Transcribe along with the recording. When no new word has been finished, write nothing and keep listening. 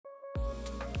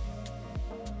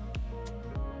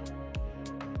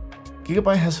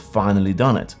Gigabyte has finally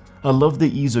done it. I love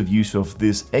the ease of use of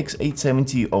this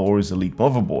X870 Aorus Elite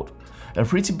motherboard. A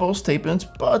pretty bold statement,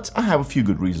 but I have a few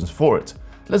good reasons for it.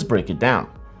 Let's break it down.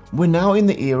 We're now in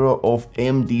the era of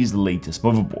AMD's latest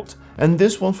motherboard, and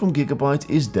this one from Gigabyte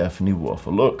is definitely worth a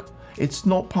look. It's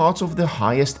not part of the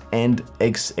highest end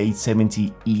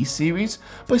X870E series,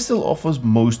 but still offers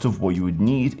most of what you would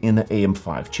need in the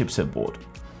AM5 chipset board.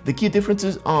 The key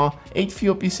differences are 8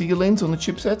 fewer PCIe lanes on the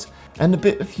chipset and a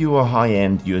bit fewer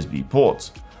high-end USB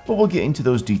ports, but we'll get into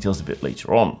those details a bit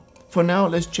later on. For now,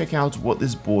 let's check out what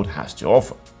this board has to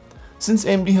offer. Since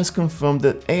AMD has confirmed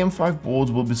that AM5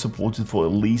 boards will be supported for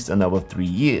at least another 3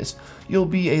 years, you'll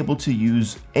be able to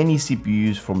use any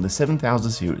CPUs from the 7000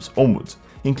 series onwards,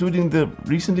 including the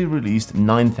recently released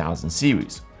 9000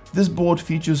 series. This board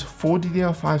features 4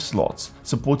 DDR5 slots,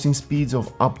 supporting speeds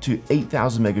of up to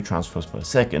 8000 megatransfers per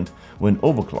second when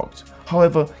overclocked.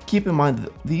 However, keep in mind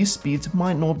that these speeds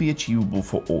might not be achievable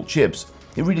for all chips.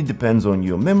 It really depends on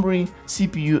your memory,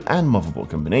 CPU and motherboard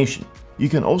combination. You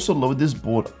can also load this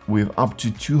board with up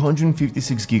to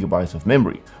 256 GB of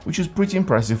memory, which is pretty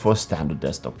impressive for a standard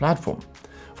desktop platform.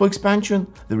 For expansion,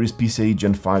 there is PCIe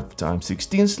Gen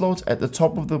 5x16 slots at the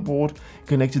top of the board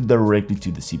connected directly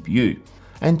to the CPU,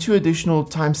 and 2 additional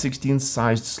x16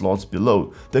 sized slots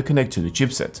below that connect to the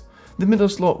chipset. The middle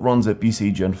slot runs at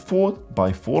PCIe Gen 4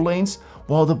 by 4 lanes,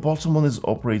 while the bottom one is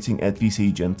operating at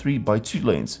PCIe Gen 3 by 2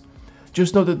 lanes.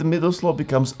 Just note that the middle slot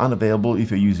becomes unavailable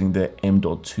if you're using the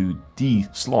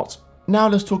M.2D slot. Now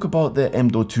let's talk about the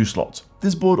M.2 slot.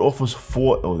 This board offers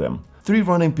 4 of them, 3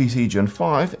 running PCIe Gen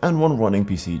 5 and 1 running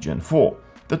PCIe Gen 4.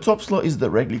 The top slot is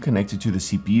directly connected to the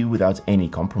CPU without any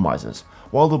compromises,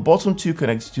 while the bottom 2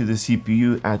 connect to the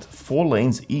CPU at 4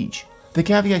 lanes each. The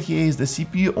caveat here is the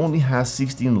CPU only has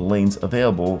 16 lanes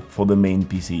available for the main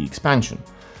PCIe expansion.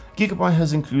 Gigabyte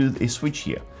has included a switch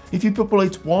here. If you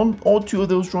populate 1 or 2 of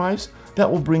those drives, that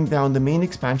will bring down the main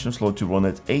expansion slot to run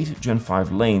at 8 Gen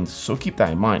 5 lanes, so keep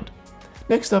that in mind.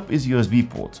 Next up is USB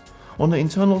ports. On the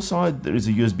internal side, there is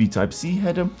a USB Type-C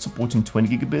header supporting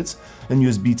 20 gigabits and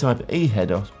USB Type-A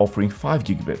header offering 5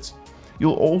 gigabits.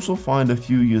 You'll also find a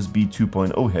few USB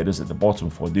 2.0 headers at the bottom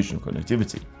for additional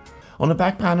connectivity. On the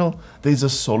back panel, there is a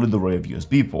solid array of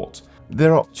USB ports.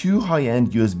 There are 2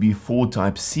 high-end USB 4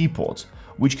 Type-C ports,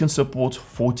 which can support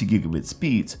 40 gigabit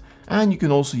speeds, and you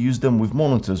can also use them with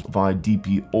monitors via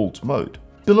DP Alt mode.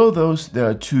 Below those, there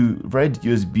are 2 red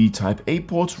USB Type-A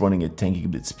ports running at 10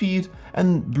 gigabit speed,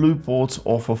 and blue ports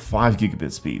offer 5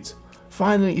 gigabit speeds.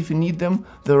 Finally, if you need them,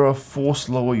 there are 4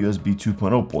 slower USB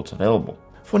 2.0 ports available.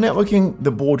 For networking, the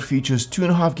board features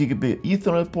 2.5 gigabit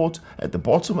Ethernet port at the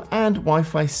bottom and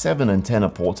Wi-Fi 7 antenna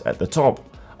port at the top.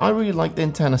 I really like the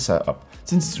antenna setup,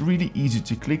 since it's really easy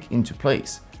to click into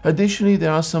place. Additionally,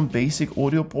 there are some basic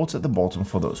audio ports at the bottom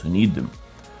for those who need them.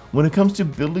 When it comes to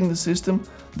building the system,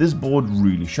 this board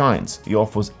really shines. It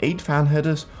offers 8 fan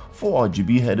headers, 4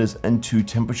 RGB headers and 2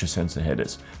 temperature sensor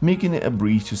headers, making it a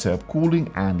breeze to set up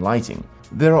cooling and lighting.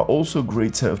 There are also a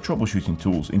great set of troubleshooting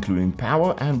tools, including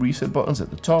power and reset buttons at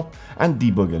the top and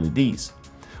debug LEDs.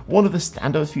 One of the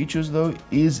standout features though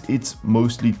is its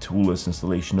mostly toolless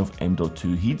installation of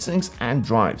M.2 heatsinks and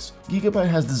drives. Gigabyte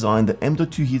has designed the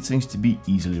M.2 heatsinks to be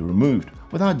easily removed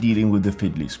without dealing with the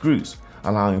fiddly screws,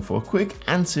 allowing for a quick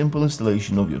and simple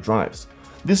installation of your drives.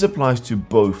 This applies to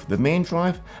both the main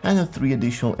drive and the 3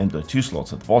 additional M.2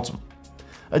 slots at the bottom.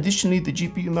 Additionally, the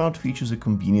GPU mount features a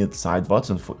convenient side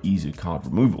button for easy card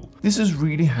removal. This is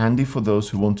really handy for those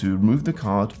who want to remove the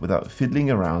card without fiddling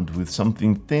around with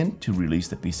something thin to release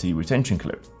the PC retention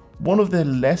clip. One of the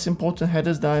less important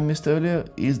headers that I missed earlier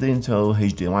is the internal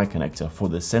HDMI connector for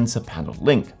the sensor panel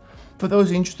link. For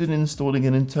those interested in installing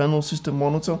an internal system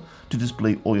monitor to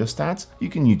display all your stats, you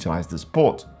can utilize this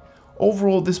port.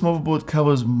 Overall, this motherboard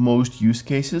covers most use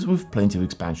cases with plenty of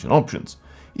expansion options,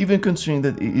 even considering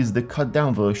that it is the cut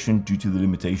down version due to the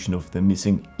limitation of the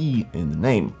missing E in the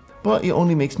name. But it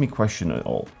only makes me question it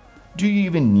all. Do you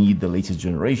even need the latest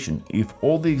generation if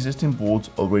all the existing boards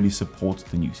already support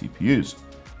the new CPUs?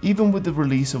 Even with the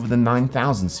release of the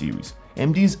 9000 series,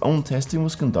 AMD's own testing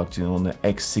was conducted on the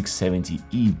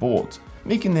X670E board,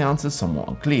 making the answer somewhat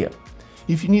unclear.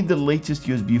 If you need the latest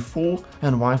USB 4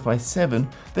 and Wi-Fi 7,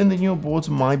 then the newer boards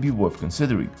might be worth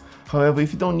considering. However,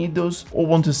 if you don't need those or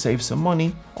want to save some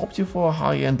money, opting for a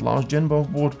high-end large gen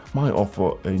motherboard might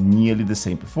offer a nearly the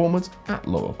same performance at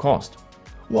lower cost.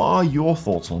 What are your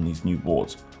thoughts on these new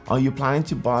boards? Are you planning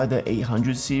to buy the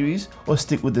 800 series or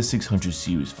stick with the 600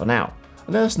 series for now?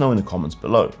 Let us know in the comments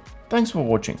below. Thanks for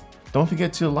watching. Don't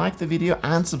forget to like the video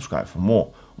and subscribe for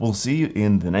more. We'll see you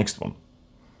in the next one.